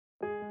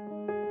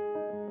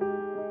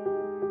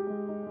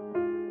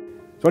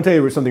So I want to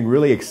tell you something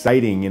really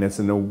exciting, and it's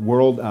in the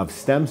world of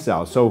stem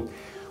cells. So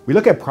we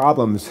look at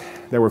problems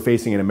that we're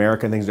facing in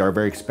America, and things that are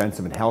very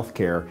expensive in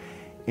healthcare,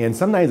 and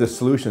sometimes the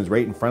solution is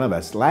right in front of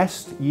us.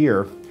 Last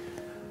year,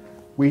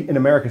 we in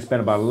America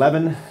spent about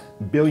 $11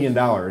 billion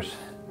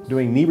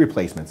doing knee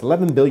replacements.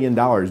 $11 billion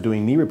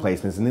doing knee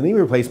replacements, and the knee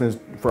replacements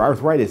for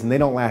arthritis, and they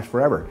don't last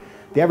forever.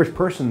 The average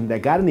person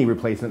that got a knee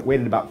replacement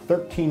waited about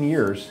 13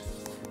 years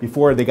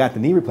before they got the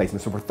knee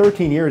replacement. So for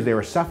 13 years, they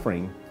were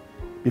suffering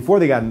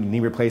before they got a knee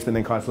replacement,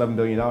 then cost $11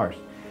 billion.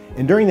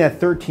 And during that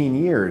 13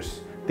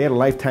 years, they had a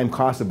lifetime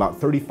cost of about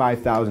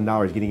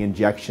 $35,000 getting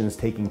injections,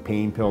 taking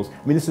pain pills.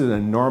 I mean, this is an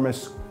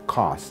enormous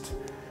cost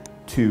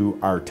to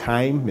our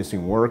time,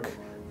 missing work,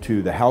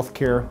 to the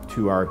healthcare,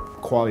 to our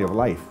quality of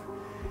life.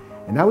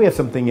 And now we have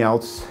something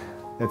else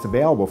that's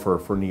available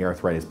for knee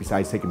arthritis,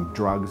 besides taking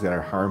drugs that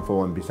are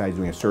harmful and besides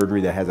doing a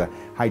surgery that has a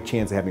high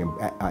chance of having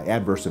an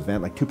adverse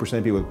event. Like 2%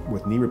 of people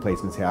with knee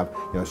replacements have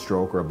a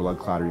stroke or a blood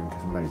clot or even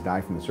sometimes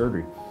die from the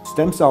surgery.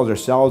 Stem cells are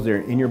cells that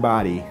are in your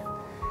body,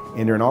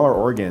 and they're in all our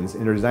organs,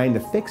 and they're designed to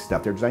fix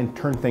stuff. They're designed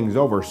to turn things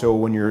over. So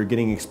when you're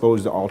getting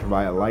exposed to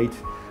ultraviolet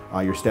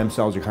light, your stem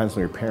cells are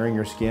constantly repairing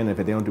your skin. If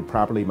they don't do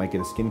properly, you might get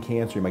a skin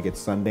cancer, you might get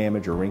sun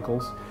damage or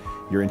wrinkles.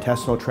 Your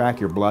intestinal tract,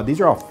 your blood, these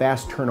are all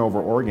fast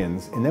turnover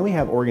organs. And then we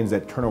have organs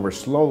that turn over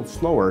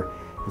slower,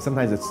 and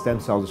sometimes it's stem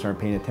cells that aren't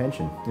paying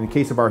attention. In the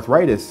case of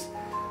arthritis,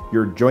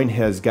 your joint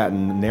has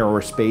gotten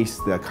narrower space,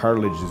 the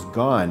cartilage is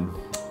gone,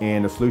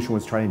 and the solution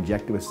was trying to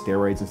inject it with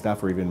steroids and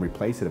stuff, or even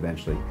replace it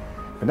eventually.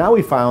 But now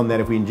we found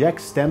that if we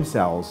inject stem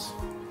cells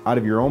out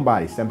of your own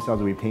body, stem cells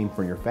that we obtain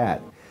from your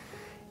fat,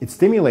 it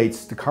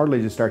stimulates the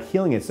cartilage to start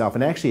healing itself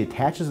and actually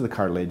attaches to the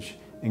cartilage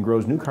and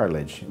grows new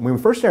cartilage. When we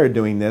first started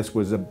doing this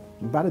was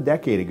about a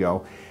decade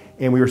ago,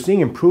 and we were seeing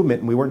improvement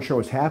and we weren't sure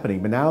what's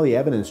happening, but now the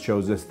evidence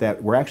shows us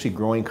that we're actually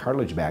growing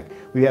cartilage back.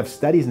 We have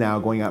studies now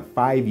going on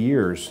 5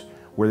 years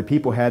where the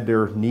people had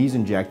their knees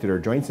injected or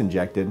joints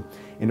injected,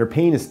 and their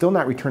pain is still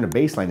not returned to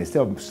baseline. They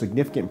still have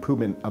significant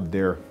improvement of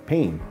their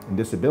pain and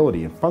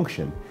disability and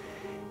function.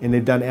 And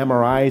they've done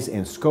MRIs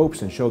and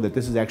scopes and show that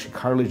this is actually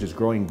cartilage is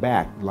growing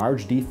back,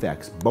 large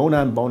defects,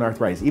 bone-on-bone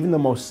arthritis. Even the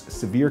most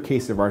severe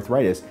cases of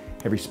arthritis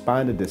have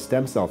responded to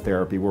stem cell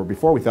therapy, where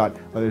before we thought,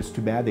 oh, it's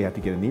too bad, they have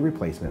to get a knee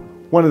replacement.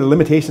 One of the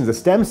limitations of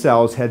stem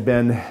cells had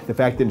been the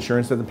fact that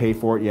insurance doesn't pay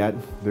for it yet.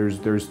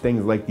 There's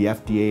things like the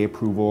FDA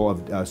approval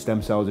of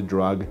stem cells as a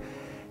drug.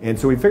 And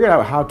so we figured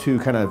out how to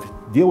kind of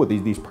deal with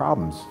these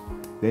problems.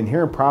 The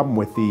inherent problem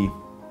with the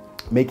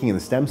making of the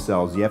stem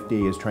cells, the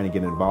FDA is trying to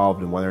get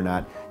involved in whether or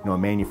not a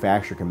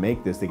manufacturer can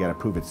make this. They got to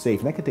prove it's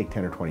safe, and that could take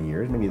 10 or 20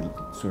 years, maybe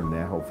sooner than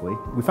that, hopefully.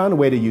 We found a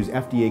way to use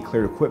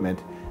FDA-cleared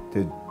equipment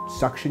to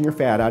suction your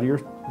fat out of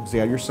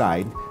your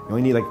side. You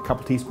only need like a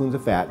couple teaspoons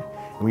of fat,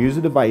 and we use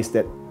a device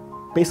that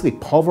basically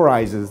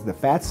pulverizes the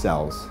fat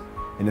cells,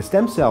 and the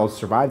stem cells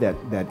survive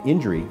that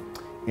injury,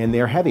 and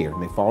they're heavier,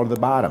 and they fall to the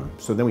bottom.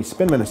 So then we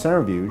spin them in a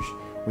centrifuge,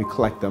 we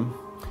collect them,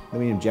 then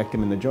we inject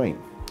them in the joint.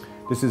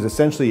 This is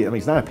essentially, I mean,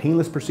 it's not a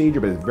painless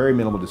procedure, but it's very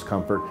minimal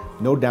discomfort,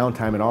 no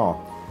downtime at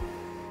all.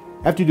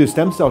 After you do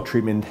stem cell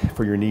treatment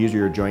for your knees or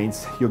your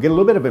joints, you'll get a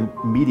little bit of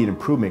immediate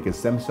improvement because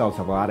stem cells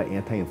have a lot of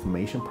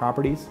anti-inflammation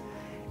properties.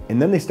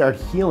 And then they start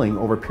healing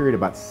over a period of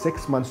about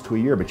 6 months to a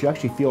year, but you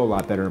actually feel a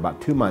lot better in about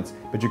 2 months.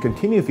 But you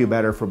continue to feel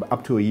better for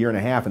up to a year and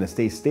a half, and it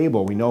stays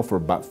stable, we know, for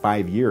about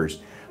 5 years.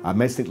 It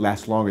might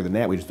last longer than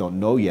that, we just don't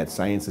know yet.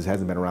 Science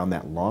hasn't been around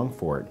that long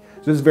for it.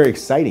 So this is very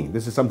exciting.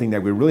 This is something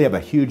that would really have a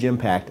huge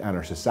impact on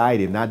our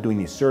society of not doing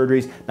these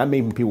surgeries, not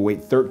making people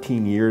wait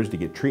 13 years to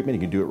get treatment.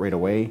 You can do it right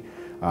away.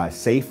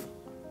 Safe,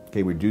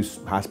 okay, reduce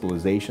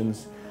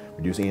hospitalizations,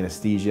 reduce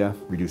anesthesia,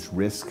 reduce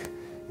risk,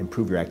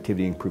 improve your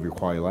activity, improve your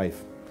quality of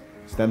life.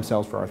 Stem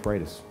cells for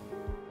arthritis.